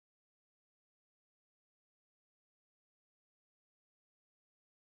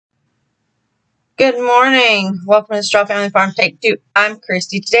Good morning. Welcome to Straw Family Farm Take 2. I'm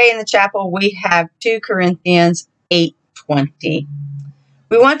Christy. Today in the chapel we have 2 Corinthians 8:20.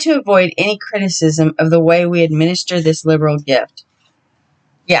 We want to avoid any criticism of the way we administer this liberal gift.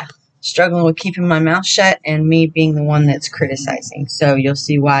 Yeah, struggling with keeping my mouth shut and me being the one that's criticizing. So you'll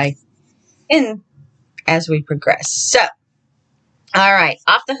see why as we progress. So, all right,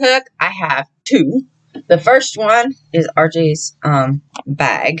 off the hook, I have 2. The first one is RJ's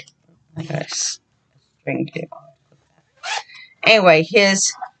bag. Anyway,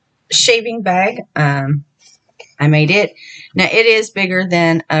 his shaving bag, I made it. Now, it is bigger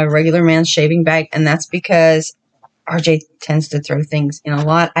than a regular man's shaving bag, and that's because RJ tends to throw things in a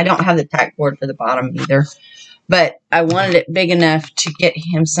lot. I don't have the tack board for the bottom either, but I wanted it big enough to get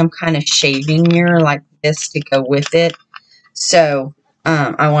him some kind of shaving mirror like this to go with it. So,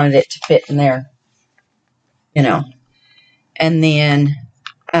 I wanted it to fit in there, you know. And then,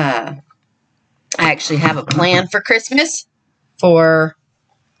 I actually have a plan for Christmas for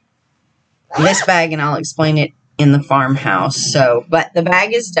this bag, and I'll explain it in the farmhouse. So, but the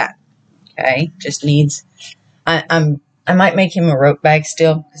bag is done. Okay, just needs. I might make him a rope bag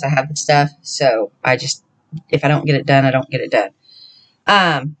still because I have the stuff. So if I don't get it done, I don't get it done.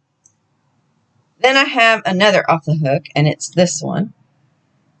 Then I have another off the hook, and it's this one,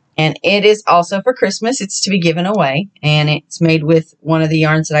 and it is also for Christmas. It's to be given away, and it's made with one of the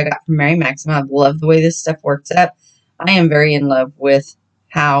yarns that I got from Mary Maxima. I love the way this stuff works up. I am very in love with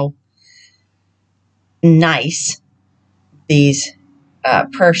how nice these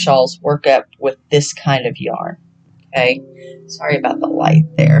prayer shawls work up with this kind of yarn. Okay, sorry about the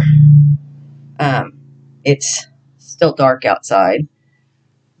light there. It's still dark outside,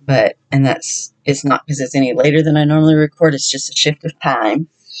 and it's not because it's any later than I normally record. It's just a shift of time.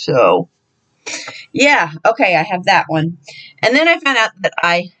 So yeah, okay, I have that one. And then I found out that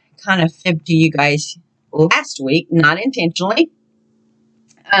I kind of fibbed to you guys last week, not intentionally.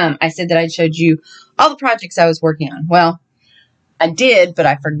 I said that I showed you all the projects I was working on. Well, I did, but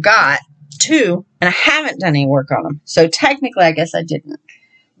I forgot to, and I haven't done any work on them. So technically, I guess I didn't.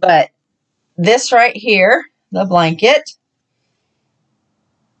 But this right here, the blanket,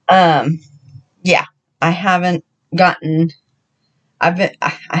 yeah, I haven't gotten, I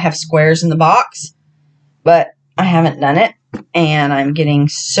have squares in the box, but I haven't done it. And I'm getting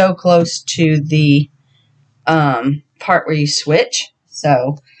so close to the part where you switch.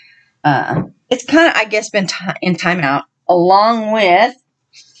 So it's kind of, I guess, been in timeout, along with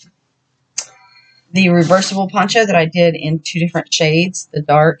the reversible poncho that I did in 2 different shades, the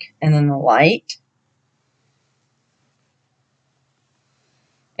dark and then the light.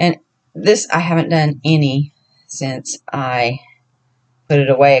 And this I haven't done any since I put it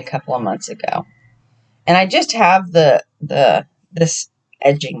away a couple of months ago. And I just have this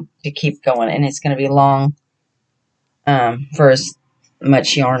edging to keep going, and it's going to be long for as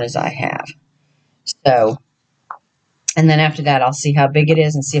much yarn as I have. So, and then after that, I'll see how big it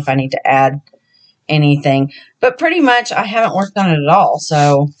is and see if I need to add anything. But pretty much, I haven't worked on it at all.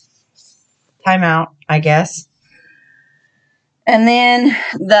 So, time out, I guess. And then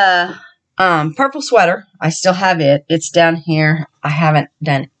the purple sweater, I still have it. It's down here. I haven't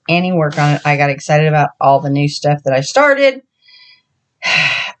done any work on it. I got excited about all the new stuff that I started,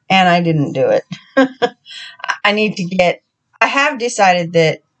 and I didn't do it. I have decided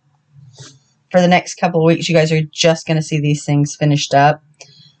that for the next couple of weeks, you guys are just going to see these things finished up.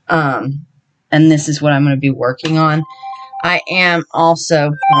 And this is what I'm going to be working on. I am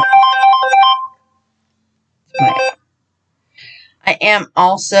also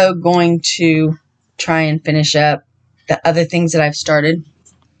going to try and finish up the other things that I've started.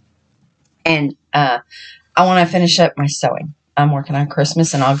 And I want to finish up my sewing. I'm working on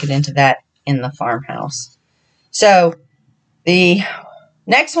Christmas, and I'll get into that in the farmhouse. So the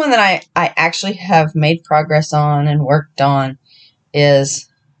next one that I actually have made progress on and worked on is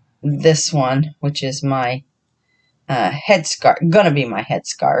this one, which is my headscarf, gonna be my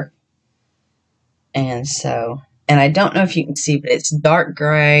headscarf. And so, and I don't know if you can see, but it's dark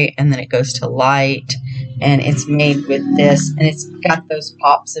gray, and then it goes to light, and it's made with this, and it's got those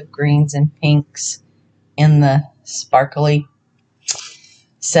pops of greens and pinks in the sparkly.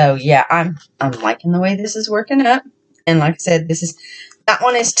 So yeah, I'm liking the way this is working up. And like I said, that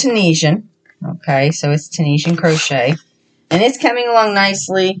one is Tunisian. Okay, so it's Tunisian crochet, and it's coming along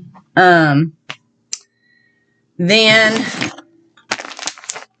nicely. Then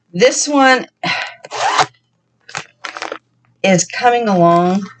this one is coming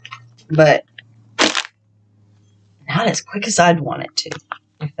along, but not as quick as I'd want it to,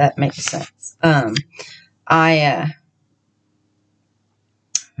 if that makes sense. Let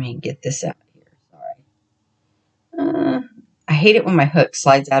me get this out here. I hate it when my hook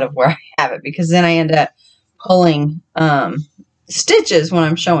slides out of where I have it, because then I end up pulling stitches when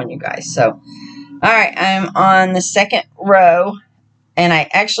I'm showing you guys. So, all right, I'm on the second row, and I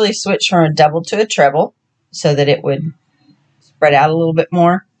actually switched from a double to a treble so that it would spread out a little bit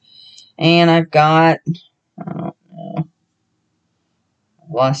more. And I've got, I don't know, I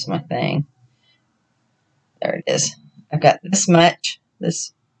lost my thing. There it is. I've got this much,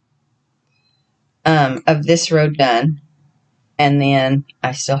 of this row done, and then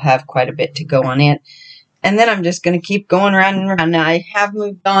I still have quite a bit to go on it. And then I'm just going to keep going around and around. Now I have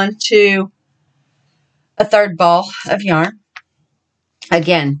moved on to a third ball of yarn.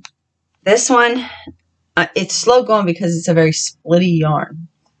 Again, this one, it's slow going because it's a very splitty yarn.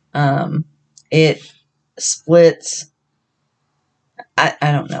 It splits, I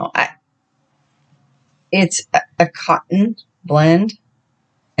don't know. It's a cotton blend,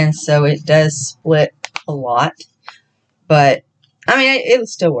 and so it does split a lot. But, I mean, it'll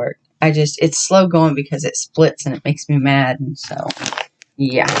still work. It's slow going because it splits and it makes me mad. And so,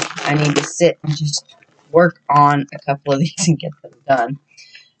 yeah, I need to sit and just work on a couple of these and get them done.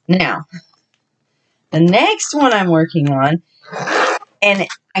 Now, the next one I'm working on, and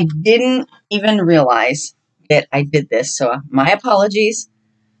I didn't even realize that I did this, so my apologies,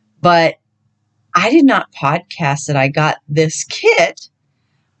 but I did not podcast that I got this kit.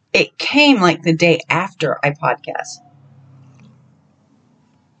 It came like the day after I podcast.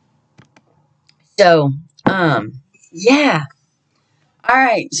 So, yeah. All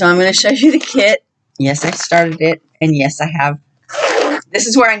right, so I'm going to show you the kit. Yes, I started it, and yes, I have. This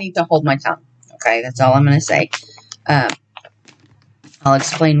is where I need to hold my tongue. Okay, that's all I'm going to say. I'll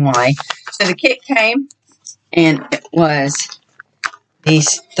explain why. So the kit came, and it was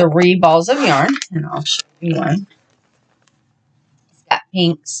these 3 balls of yarn, and I'll show you one. It's got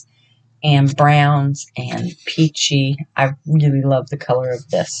pinks and browns and peachy. I really love the color of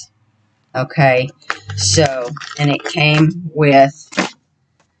this. Okay, so, and it came with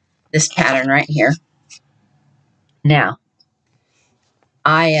this pattern right here. Now,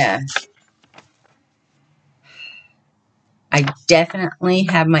 I definitely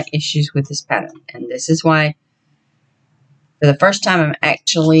have my issues with this pattern, and this is why, for the first time, I'm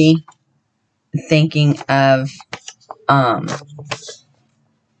actually thinking of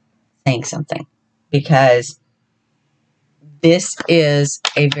saying something, because this is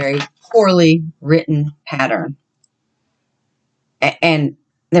a very poorly written pattern. And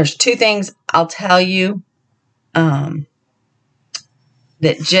there's 2 things I'll tell you that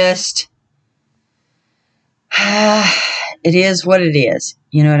just, it is what it is.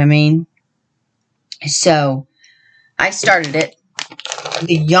 You know what I mean? So I started it.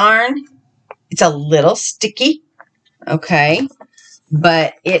 The yarn, it's a little sticky, okay?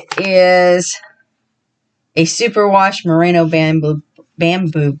 But it is a superwash merino bamboo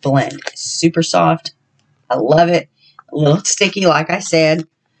blend. It's super soft. I love it. A little sticky, like I said,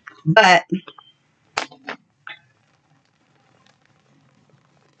 but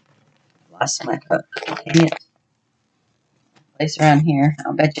lost my hook. Dang it. Place around here.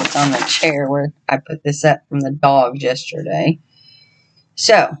 I'll bet you it's on the chair where I put this up from the dogs yesterday.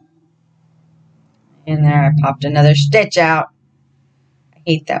 So, in there I popped another stitch out. I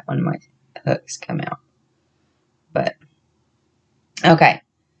hate that when my hooks come out. But, okay.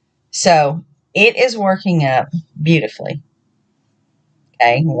 So, it is working up beautifully.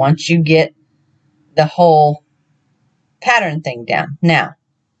 Okay, once you get the whole pattern thing down. Now,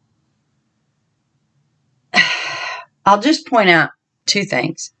 I'll just point out 2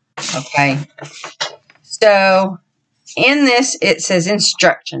 things. Okay, so in this it says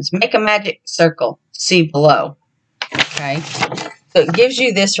instructions. Make a magic circle. See below. Okay, so it gives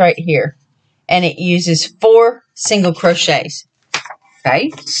you this right here, and it uses 4 single crochets.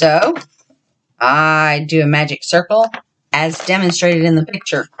 Okay, so I do a magic circle as demonstrated in the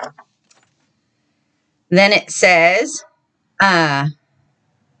picture. Then it says row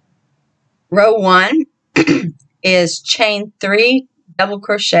 1 is chain 3, double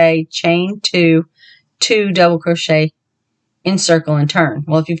crochet, chain 2, 2 double crochet, encircle and turn.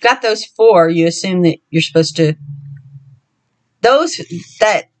 Well, if you've got those 4, you assume that you're supposed to,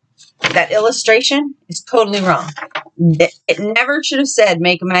 that illustration is totally wrong. It never should have said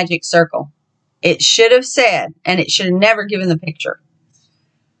make a magic circle. It should have said, and it should have never given the picture,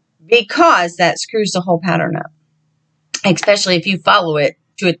 because that screws the whole pattern up, especially if you follow it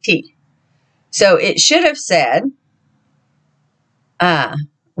to a T. So it should have said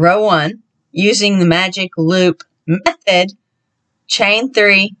row 1, using the magic loop method, chain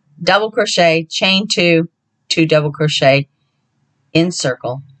 3, double crochet, chain 2, 2 double crochet,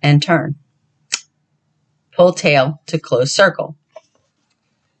 encircle and turn. pull tail to close circle.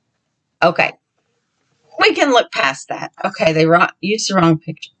 Okay, we can look past that. Okay, they used the wrong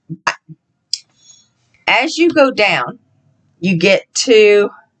picture. But as you go down, you get to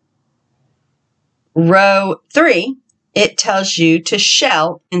row 3. It tells you to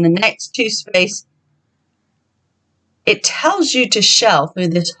shell in the next 2 space. It tells you to shell through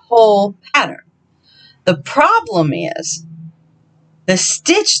this whole pattern. The problem is the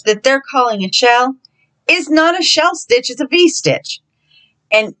stitch that they're calling a shell is not a shell stitch, it's a V-stitch.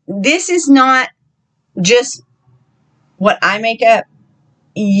 And this is not just what I make up.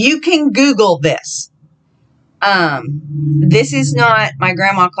 You can Google this. This is not my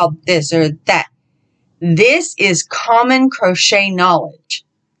grandma called this or that. This is common crochet knowledge.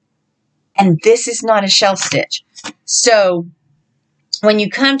 And this is not a shell stitch. So when you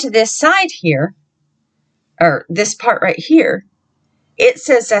come to this side here, or this part right here, it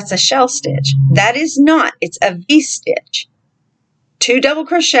says that's a shell stitch. That is not. It's a V-stitch. 2 double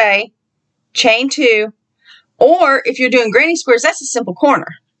crochet, chain 2, or if you're doing granny squares, that's a simple corner.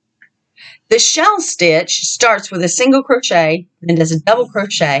 The shell stitch starts with a single crochet, then does a double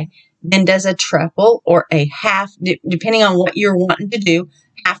crochet, then does a treble or a half, depending on what you're wanting to do,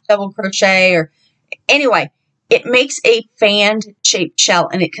 half double crochet or anyway, it makes a fan shaped shell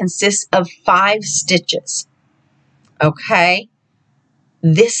and it consists of 5 stitches. Okay,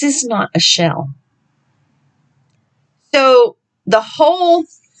 this is not a shell. So the whole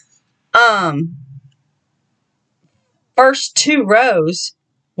first 2 rows,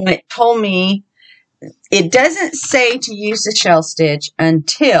 when it told me, it doesn't say to use the shell stitch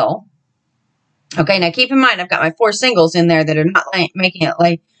until, okay, now keep in mind I've got my 4 singles in there that are not making it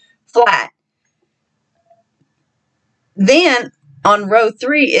lay flat. Then on row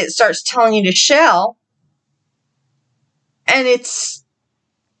 3 it starts telling you to shell, and it's,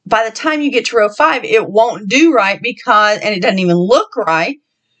 by the time you get to row 5 it won't do right because, and it doesn't even look right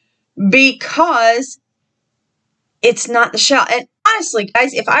because it's not the shell. And honestly,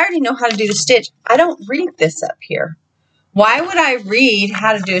 guys, if I already know how to do the stitch, I don't read this up here. Why would I read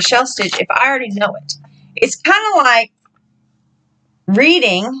how to do a shell stitch if I already know it? It's kind of like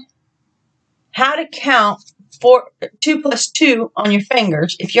reading how to count 2 plus 2 on your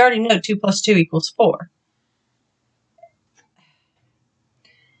fingers if you already know 2 plus 2 equals 4.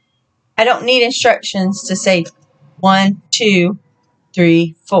 I don't need instructions to say 1, 2,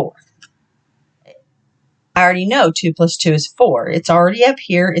 3, 4. I already know 2 plus 2 is 4. It's already up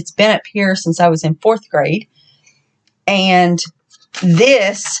here. It's been up here since I was in 4th grade. And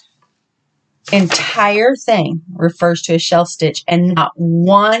this entire thing refers to a shell stitch, and not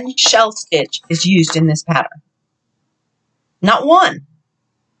one shell stitch is used in this pattern. Not one.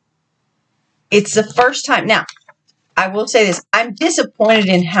 It's the first time. Now, I will say this. I'm disappointed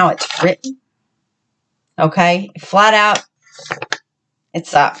in how it's written. Okay? Flat out, it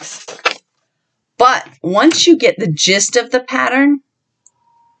sucks. But once you get the gist of the pattern,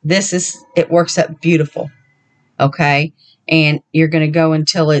 it works out beautiful. Okay? And you're going to go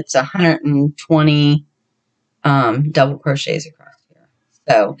until it's 120 double crochets across here.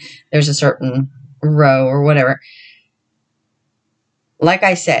 So there's a certain row or whatever. Like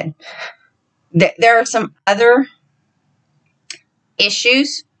I said, there are some other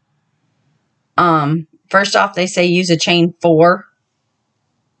issues. First off, they say use a chain 4.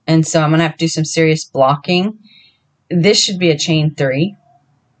 And so I'm going to have to do some serious blocking. This should be a chain 3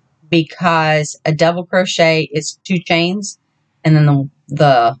 because a double crochet is 2 chains. And then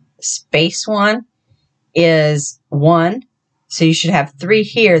the space one is 1. So you should have 3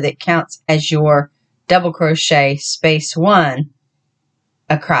 here that counts as your double crochet space 1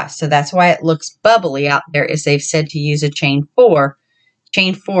 across. So that's why it looks bubbly out there, is they've said to use a chain 4.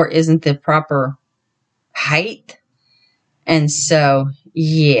 Chain 4 isn't the proper height. And so,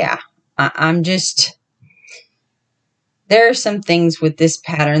 yeah, I'm just, there are some things with this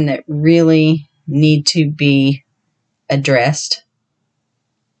pattern that really need to be addressed.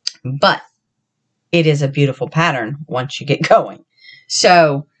 But it is a beautiful pattern once you get going.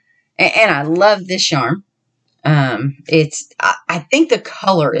 So, and I love this yarn. I think the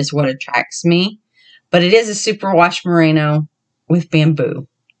color is what attracts me, but it is a superwash merino with bamboo,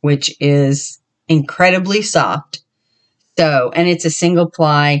 which is incredibly soft. So, and it's a single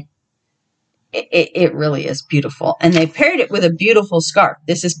ply. It really is beautiful. And they paired it with a beautiful scarf.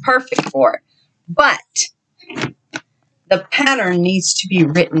 This is perfect for it. But the pattern needs to be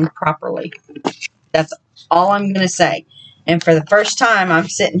written properly. That's all I'm going to say. And for the first time, I'm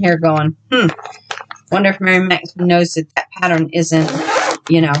sitting here going, wonder if Mary Maxman knows that that pattern isn't,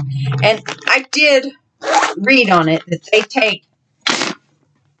 you know. And I did read on it that they take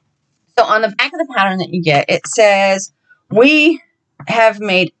So on the back of the pattern that you get, it says, we have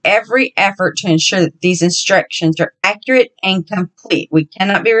made every effort to ensure that these instructions are accurate and complete. We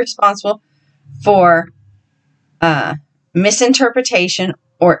cannot be responsible for misinterpretation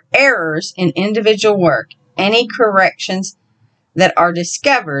or errors in individual work. Any corrections that are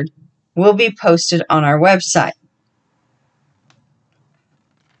discovered will be posted on our website.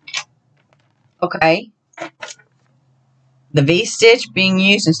 Okay. The V-stitch being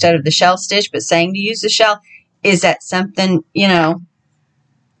used instead of the shell stitch, but saying to use the shell, is that something, you know,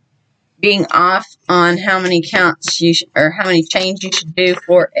 being off on how many counts you or how many chains you should do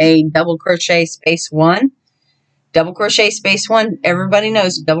for a double crochet space 1? Double crochet space 1, everybody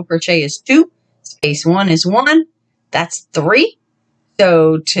knows double crochet is 2, space 1 is 1, that's 3.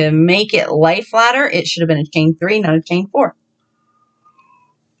 So to make it lay flatter, it should have been a chain 3, not a chain 4.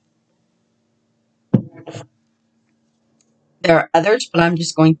 There are others, but I'm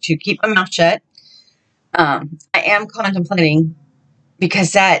just going to keep my mouth shut. I am contemplating,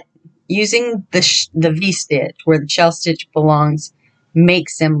 because that using the V-stitch where the shell stitch belongs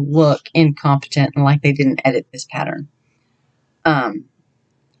makes them look incompetent and like they didn't edit this pattern. And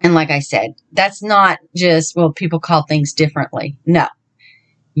like I said, that's not just, well, people call things differently. No.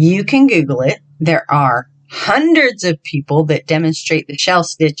 You can Google it. There are hundreds of people that demonstrate the shell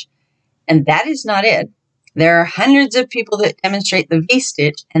stitch, and that is not it. There are hundreds of people that demonstrate the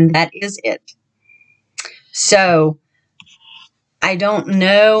V-stitch, and that is it. So I don't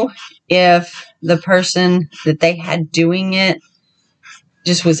know if the person that they had doing it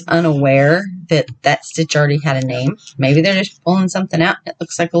just was unaware that that stitch already had a name. Maybe they're just pulling something out. It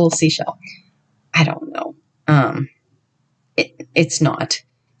looks like a little seashell. I don't know. It's not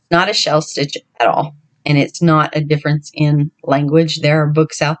a shell stitch at all. And it's not a difference in language. There are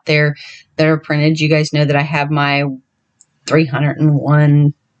books out there that are printed. You guys know that I have my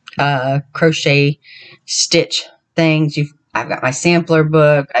 301 crochet stitch things. I've got my sampler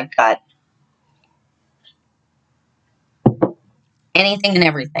book. I've got anything and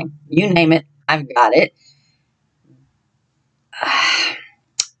everything. You name it, I've got it.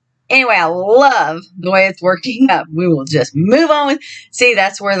 Anyway, I love the way it's working up. We will just move on with, see,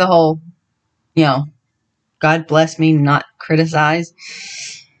 that's where the whole, you know, God bless me, not criticize.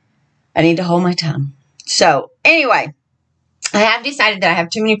 I need to hold my tongue. So anyway, I have decided that I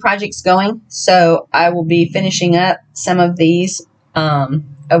have too many projects going, so I will be finishing up some of these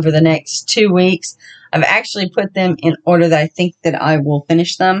over the next 2 weeks. I've actually put them in order that I think that I will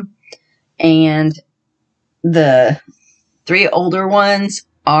finish them. And the 3 older ones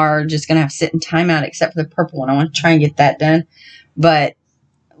are just going to have to sit in timeout, except for the purple one. I want to try and get that done. But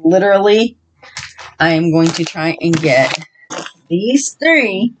literally, I am going to try and get these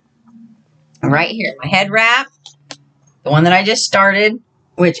 3 right here. My head wrap, the one that I just started,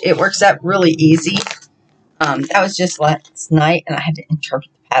 which it works up really easy. That was just last night, and I had to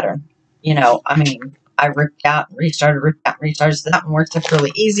interpret the pattern. You know, I mean, I ripped out, restarted, ripped out, restarted. So that one works up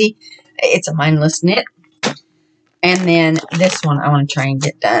really easy. It's a mindless knit. And then this one I want to try and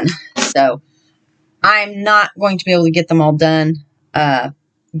get done. So I'm not going to be able to get them all done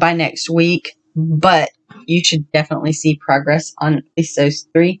by next week, but you should definitely see progress on at least those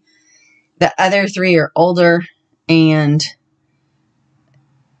 3. The other 3 are older, and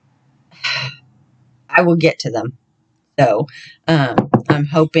I will get to them. So I'm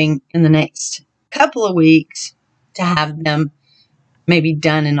hoping in the next couple of weeks to have them maybe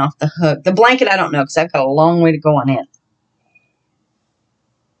done and off the hook. The blanket, I don't know, because I've got a long way to go on it.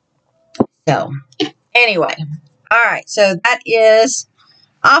 So anyway, all right, so that is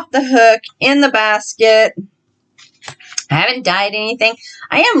off the hook, in the basket. I haven't dyed anything.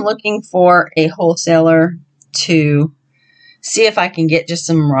 I am looking for a wholesaler to see if I can get just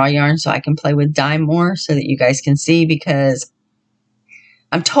some raw yarn so I can play with dye more, so that you guys can see, because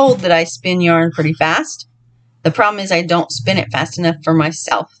I'm told that I spin yarn pretty fast. The problem is I don't spin it fast enough for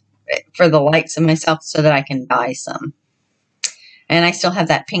myself, for the likes of myself, so that I can dye some. And I still have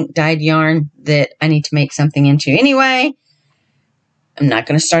that pink dyed yarn that I need to make something into anyway. I'm not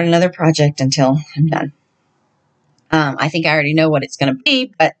going to start another project until I'm done. I think I already know what it's going to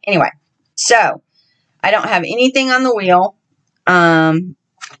be, but anyway. So, I don't have anything on the wheel. In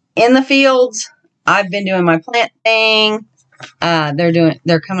the fields, I've been doing my plant thing.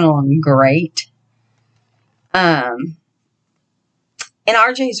 They're coming along great. In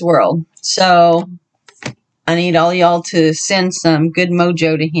RJ's world. So, I need all y'all to send some good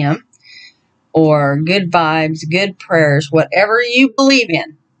mojo to him, or good vibes, good prayers, whatever you believe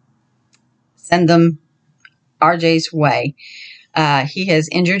in. Send them RJ's way. He has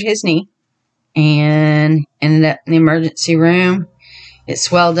injured his knee and ended up in the emergency room. it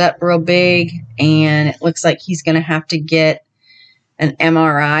swelled up real big, and it looks like he's going to have to get an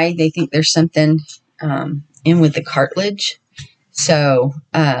MRI. They think there's something in with the cartilage. So,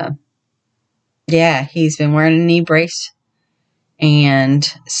 yeah, he's been wearing a knee brace and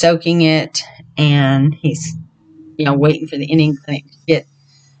soaking it, and he's, waiting for the Indian clinic to get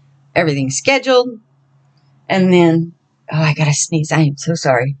everything scheduled. And then, oh, I gotta sneeze. I am so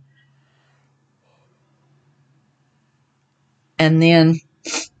sorry. And then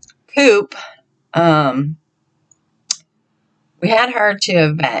Coop, we had her to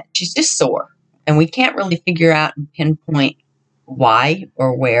a vet. She's just sore, and we can't really figure out and pinpoint why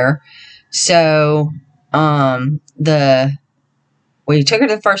or where. So, we took her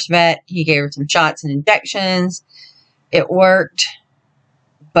to the first vet. He gave her some shots and injections. It worked,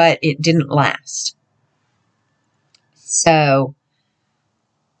 but it didn't last. So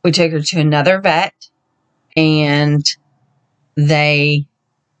we took her to another vet, and I've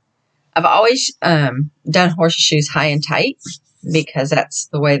always done horseshoes high and tight because that's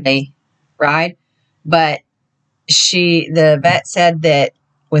the way they ride. But the vet said that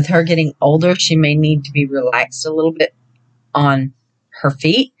with her getting older, she may need to be relaxed a little bit on her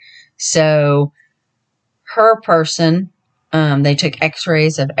feet. So her person, they took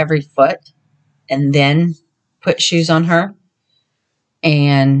x-rays of every foot and then put shoes on her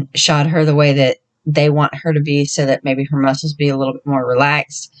and shod her the way that they want her to be, so that maybe her muscles be a little bit more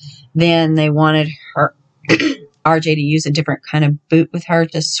relaxed. Then they wanted her, RJ, to use a different kind of boot with her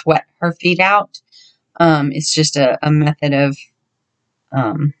to sweat her feet out. It's just a method of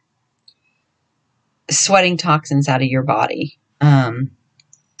sweating toxins out of your body,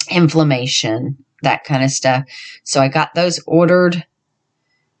 inflammation, that kind of stuff. So I got those ordered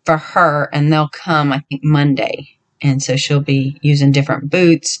for her, and they'll come, I think, Monday. And so she'll be using different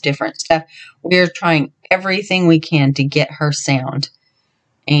boots, different stuff. We're trying everything we can to get her sound.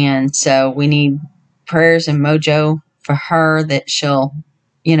 And so we need prayers and mojo for her that she'll,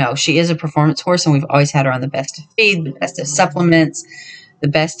 she is a performance horse, and we've always had her on the best of feed, the best of supplements, the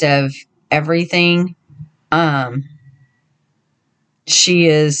best of everything. She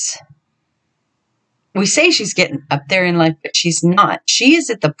is, we say she's getting up there in life, but she's not. She is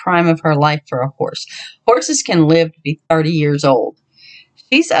at the prime of her life for a horse. Horses can live to be 30 years old.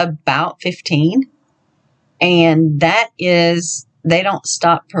 She's about 15, and that is, they don't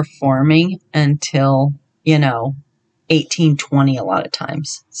stop performing until, 18, 20 a lot of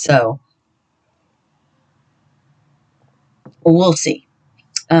times. So we'll see.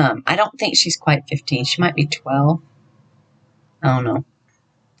 I don't think she's quite 15. She might be 12. I don't know.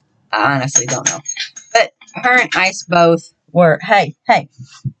 I honestly don't know. But her and Ice both were, hey,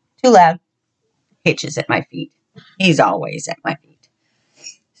 too loud. Hitches at my feet. He's always at my feet.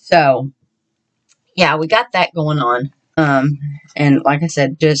 So, yeah, we got that going on. And like I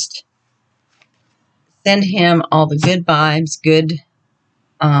said, just send him all the good vibes, good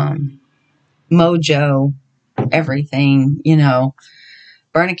mojo, everything,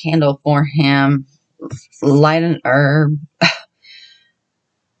 burn a candle for him, light an herb,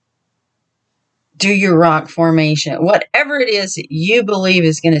 do your rock formation, whatever it is that you believe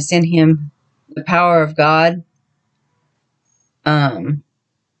is going to send him the power of God. Yeah,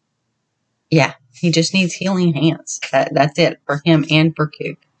 he just needs healing hands. That's it for him and for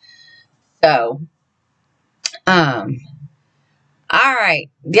Coop. So, all right.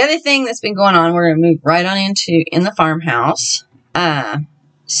 The other thing that's been going on, we're going to move right on into in the farmhouse.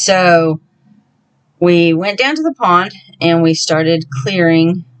 So we went down to the pond and we started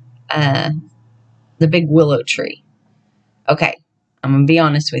clearing the big willow tree. Okay, I'm going to be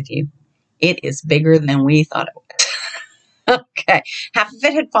honest with you. It is bigger than we thought it was. Okay, half of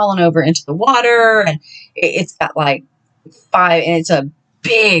it had fallen over into the water, and it's got like 5, and it's a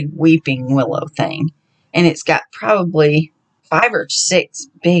big weeping willow thing. And it's got probably 5 or 6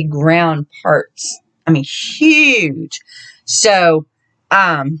 big round parts. I mean, huge. So,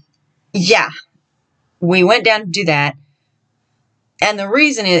 yeah, we went down to do that. And the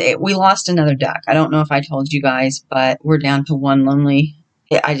reason is we lost another duck. I don't know if I told you guys, but we're down to one lonely,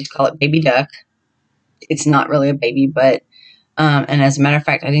 I just call it baby duck. It's not really a baby, but, and as a matter of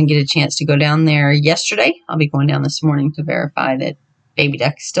fact, I didn't get a chance to go down there yesterday. I'll be going down this morning to verify that baby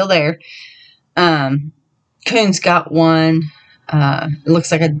duck is still there. Coon's got one. It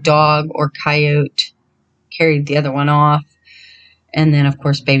looks like a dog or coyote carried the other one off. And then, of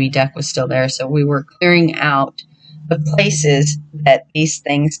course, baby duck was still there. So we were clearing out the places that these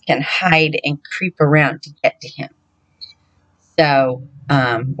things can hide and creep around to get to him. So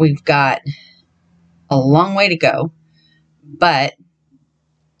we've got a long way to go, but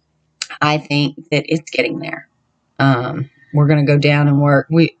I think that it's getting there. we're going to go down and work.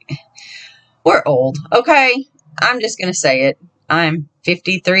 We're old, okay? I'm just going to say it. I'm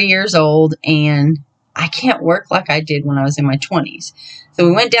 53 years old, and I can't work like I did when I was in my 20s. So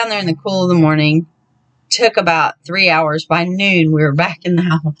we went down there in the cool of the morning. Took about 3 hours. By noon, we were back in the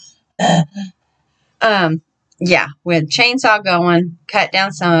house. Yeah, we had chainsaw going, cut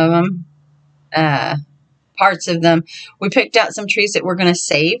down some of them, parts of them. We picked out some trees that we're going to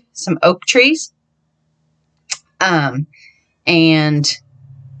save, some oak trees. And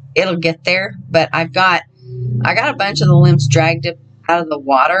it'll get there, but I got a bunch of the limbs dragged up out of the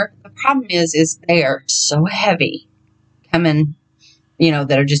water. The problem is they are so heavy coming,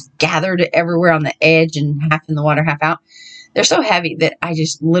 that are just gathered everywhere on the edge and half in the water, half out. They're so heavy that I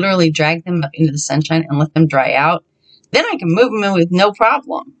just literally drag them up into the sunshine and let them dry out. Then I can move them in with no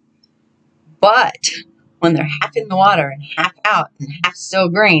problem. But when they're half in the water and half out and half still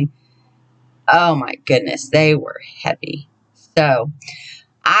green, oh my goodness, they were heavy. So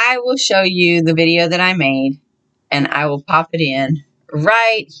I will show you the video that I made, and I will pop it in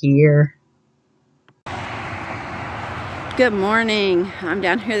right here. Good morning. I'm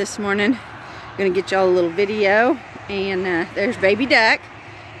down here this morning. I'm going to get y'all a little video. And there's baby duck.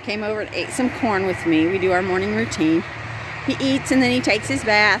 Came over and ate some corn with me. We do our morning routine. He eats and then he takes his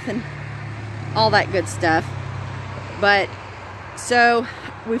bath and all that good stuff. But so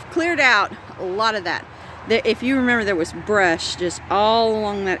we've cleared out a lot of that. If you remember, there was brush just all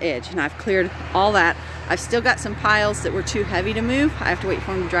along that edge, and I've cleared all that. I've still got some piles that were too heavy to move. I have to wait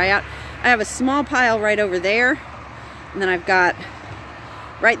for them to dry out. I have a small pile right over there, and then I've got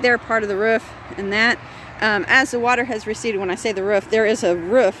right there part of the roof, and that as the water has receded. When I say the roof, there is a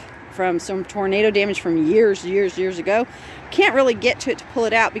roof from some tornado damage from years ago. Can't really get to it to pull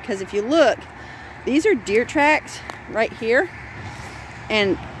it out, because if you look, these are deer tracks right here,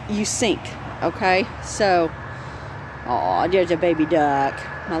 and you sink. Okay, so, oh, there's a baby duck,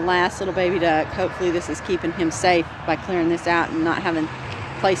 my last little baby duck. Hopefully this is keeping him safe by clearing this out and not having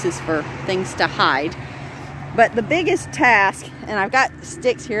places for things to hide. But the biggest task, and I've got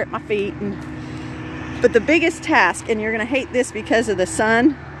sticks here at my feet, but the biggest task, and you're gonna hate this because of the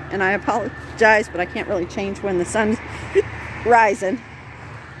sun, and I apologize, but I can't really change when the sun's rising.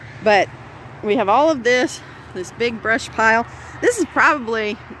 But we have all of this big brush pile. This is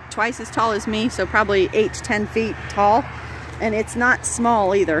probably twice as tall as me, so probably 8 to 10 feet tall, and it's not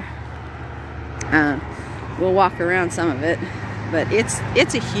small either. We'll walk around some of it, but it's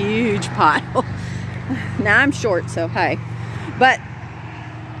a huge pile. Now I'm short, so hey. But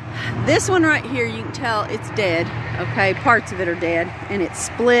this one right here, you can tell it's dead. Okay, parts of it are dead, and it's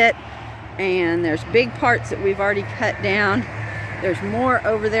split, and there's big parts that we've already cut down. There's more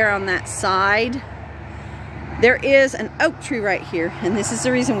over there on that side. There is an oak tree right here, and this is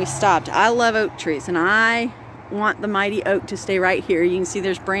the reason we stopped. I love oak trees, and I want the mighty oak to stay right here. You can see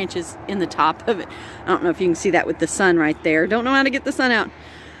there's branches in the top of it. I don't know if you can see that with the sun right there. Don't know how to get the sun out.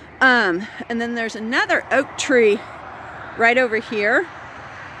 And then there's another oak tree right over here.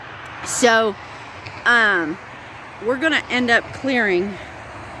 So we're gonna end up clearing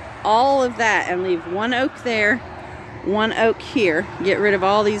all of that and leave one oak there, one oak here. Get rid of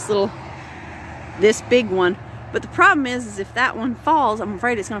all these little, this big one. But the problem is if that one falls, I'm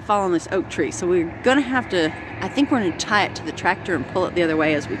afraid it's gonna fall on this oak tree. So we're gonna have to, I think we're gonna tie it to the tractor and pull it the other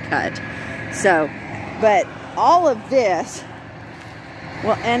way as we cut. So, but all of this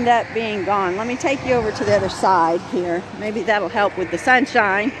will end up being gone. Let me take you over to the other side here. Maybe that'll help with the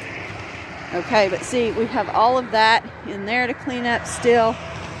sunshine. Okay, but see, we have all of that in there to clean up still.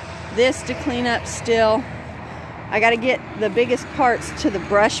 This to clean up still. I gotta get the biggest parts to the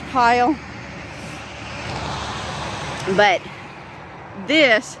brush pile. But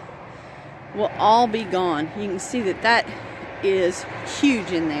this will all be gone. You can see that that is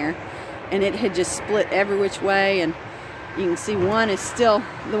huge in there, and it had just split every which way, and you can see one is still,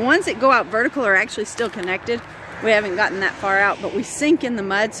 the ones that go out vertical are actually still connected. We haven't gotten that far out, but we sink in the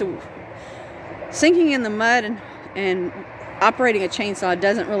mud, so sinking in the mud and operating a chainsaw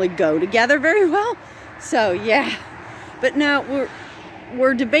doesn't really go together very well. So yeah, but no,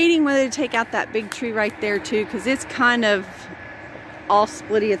 we're debating whether to take out that big tree right there too, because it's kind of all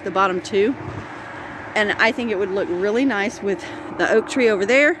splitty at the bottom too. And I think it would look really nice with the oak tree over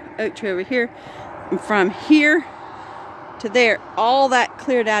there, oak tree over here, and from here to there, all that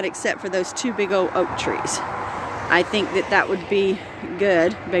cleared out except for those two big old oak trees. I think that that would be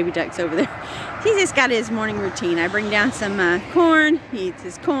good. Baby duck's over there. He's just got his morning routine. I bring down some corn, he eats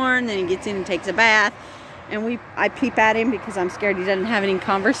his corn, then he gets in and takes a bath. And I peep at him because I'm scared he doesn't have any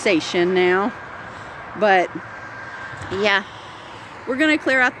conversation now. But yeah, we're going to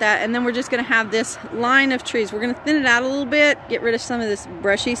clear out that, and then we're just going to have this line of trees. We're going to thin it out a little bit, get rid of some of this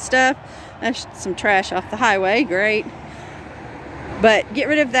brushy stuff. That's some trash off the highway, great. But get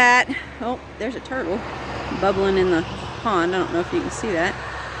rid of that. Oh, there's a turtle bubbling in the pond. I don't know if you can see that.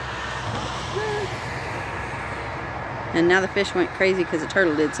 And now the fish went crazy because the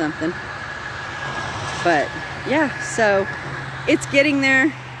turtle did something. But yeah, so it's getting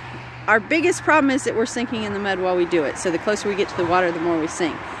there. Our biggest problem is that we're sinking in the mud while we do it. So the closer we get to the water, the more we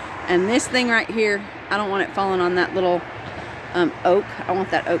sink. And this thing right here, I don't want it falling on that little oak. I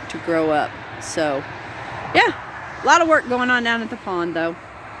want that oak to grow up. So yeah, a lot of work going on down at the pond though.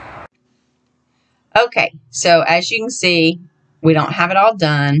 Okay, so as you can see, we don't have it all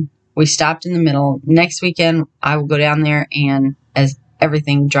done. We stopped in the middle. Next weekend, I will go down there, and as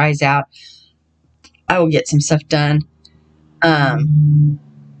everything dries out, I will get some stuff done.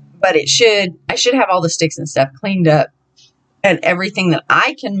 But I should have all the sticks and stuff cleaned up and everything that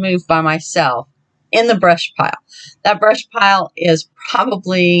I can move by myself in the brush pile. That brush pile is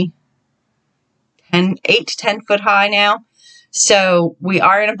probably 8 to 10 foot high now. So we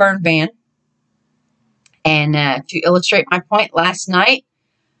are in a burn ban. And to illustrate my point, last night,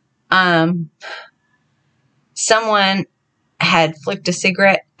 someone had flicked a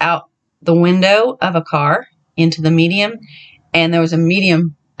cigarette out the window of a car into the medium, and there was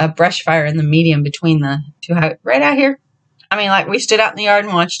a brush fire in the medium between the two, right out here. I mean, like, we stood out in the yard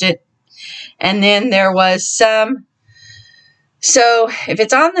and watched it. And then there was some, so if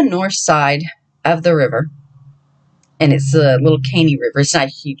it's on the north side of the river, and it's a little caney river, it's not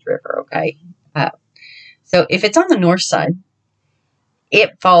a huge river, okay? So if it's on the north side,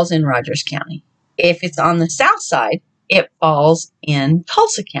 it falls in Rogers County. If it's on the south side, it falls in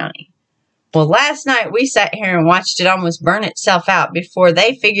Tulsa County. Well, last night we sat here and watched it almost burn itself out before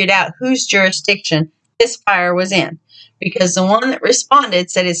they figured out whose jurisdiction this fire was in. Because the one that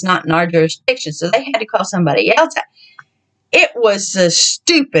responded said it's not in our jurisdiction, so they had to call somebody else out. It was the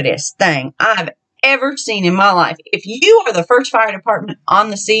stupidest thing I've ever seen in my life. If you are the first fire department on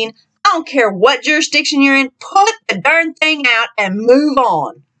the scene, I don't care what jurisdiction you're in, put the darn thing out and move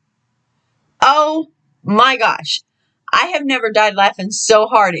on. Oh my gosh. I have never died laughing so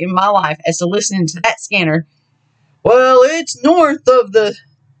hard in my life as to listening to that scanner. Well, it's north of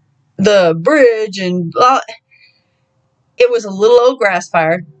the bridge and blah. It was a little old grass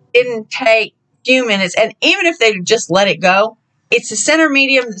fire. Didn't take a few minutes. And even if they just let it go, it's the center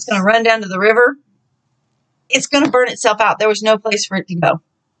medium that's going to run down to the river. It's going to burn itself out. There was no place for it to go.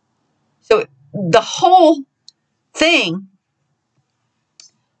 So the whole thing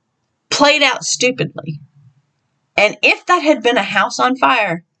played out stupidly. And if that had been a house on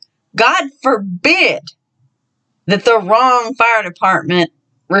fire, God forbid that the wrong fire department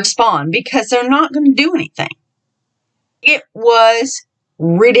respond, because they're not going to do anything. It was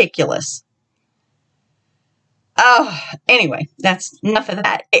ridiculous. Oh, anyway, that's enough of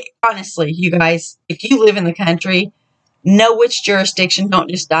that. Honestly, you guys, if you live in the country, know which jurisdiction. Don't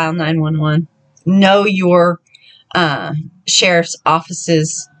just dial 911. Know your sheriff's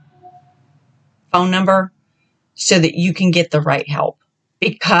office's phone number so that you can get the right help.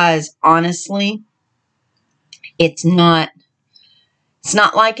 Because honestly, it's not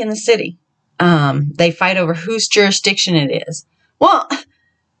like in the city. They fight over whose jurisdiction it is. Well,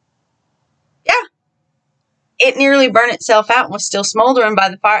 yeah, it nearly burned itself out and was still smoldering by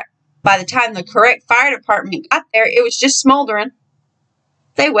the fire. By the time the correct fire department got there, it was just smoldering.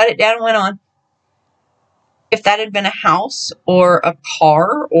 They wet it down and went on. If that had been a house or a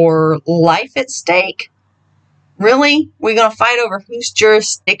car or life at stake, really? We're going to fight over whose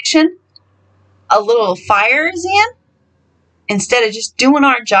jurisdiction a little fire is in? Instead of just doing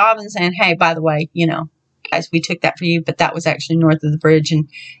our job and saying, hey, by the way, you know, guys, we took that for you, but that was actually north of the bridge in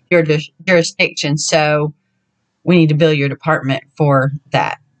your jurisdiction, so we need to bill your department for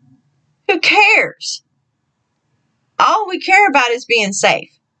that. Who cares? All we care about is being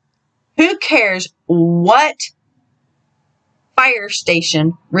safe. Who cares what fire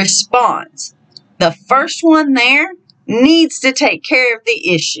station responds? The first one there needs to take care of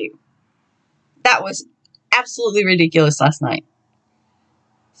the issue. That was absolutely ridiculous last night.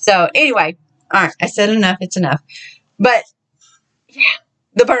 So anyway, all right, I said enough. It's enough. But yeah,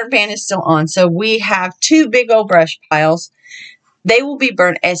 the burn ban is still on. So we have 2 big old brush piles. They will be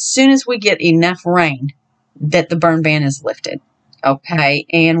burned as soon as we get enough rain that the burn ban is lifted. Okay,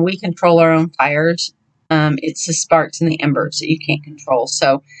 and we control our own fires. It's the sparks and the embers that you can't control.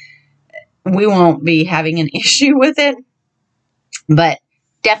 So we won't be having an issue with it. But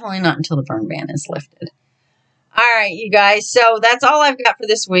definitely not until the burn ban is lifted. All right, you guys. So that's all I've got for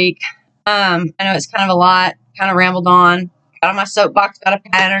this week. I know it's kind of a lot, kind of rambled on. got on my soapbox about a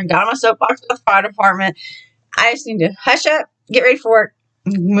pattern, got on my soapbox about the fire department. I just need to hush up, get ready for work,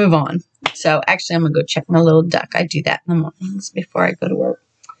 move on. So actually, I'm going to go check my little duck. I do that in the mornings before I go to work.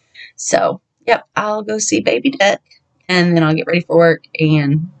 So, yep, I'll go see baby duck, and then I'll get ready for work,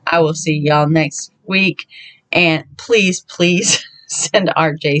 and I will see y'all next week. And please, please send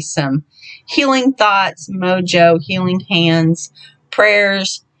RJ some healing thoughts, mojo, healing hands,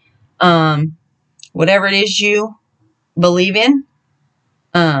 prayers, whatever it is you believe in,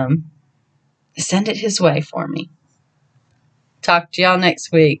 send it his way for me. Talk to y'all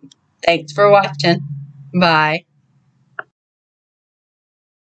next week. Thanks for watching. Bye.